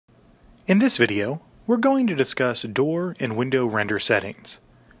In this video, we're going to discuss door and window render settings.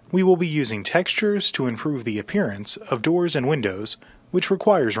 We will be using textures to improve the appearance of doors and windows, which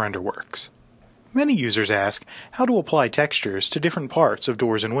requires Renderworks. Many users ask how to apply textures to different parts of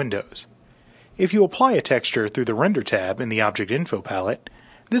doors and windows. If you apply a texture through the Render tab in the Object Info palette,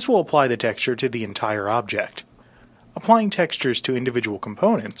 this will apply the texture to the entire object. Applying textures to individual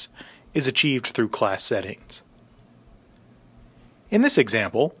components is achieved through class settings. In this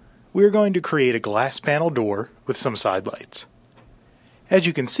example, we are going to create a glass panel door with some side lights. As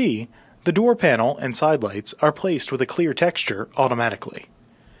you can see, the door panel and side lights are placed with a clear texture automatically.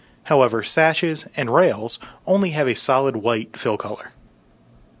 However, sashes and rails only have a solid white fill color.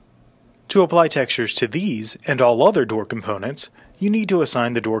 To apply textures to these and all other door components, you need to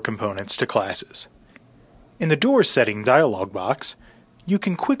assign the door components to classes. In the Doors Setting dialog box, you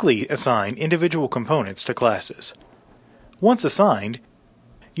can quickly assign individual components to classes. Once assigned,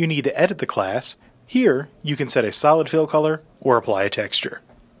 you need to edit the class. Here, you can set a solid fill color or apply a texture.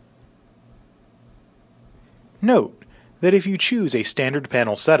 Note that if you choose a standard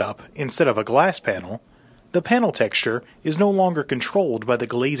panel setup instead of a glass panel, the panel texture is no longer controlled by the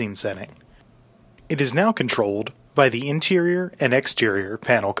glazing setting. It is now controlled by the interior and exterior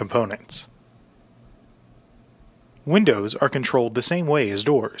panel components. Windows are controlled the same way as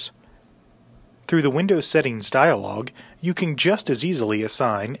doors. Through the Windows Settings dialog, you can just as easily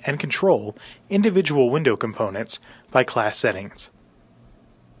assign and control individual window components by class settings.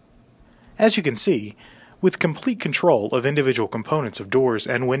 As you can see, with complete control of individual components of doors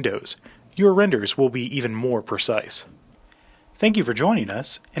and windows, your renders will be even more precise. Thank you for joining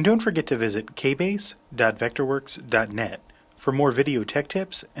us, and don't forget to visit kbase.vectorworks.net for more video tech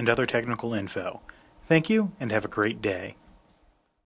tips and other technical info. Thank you, and have a great day.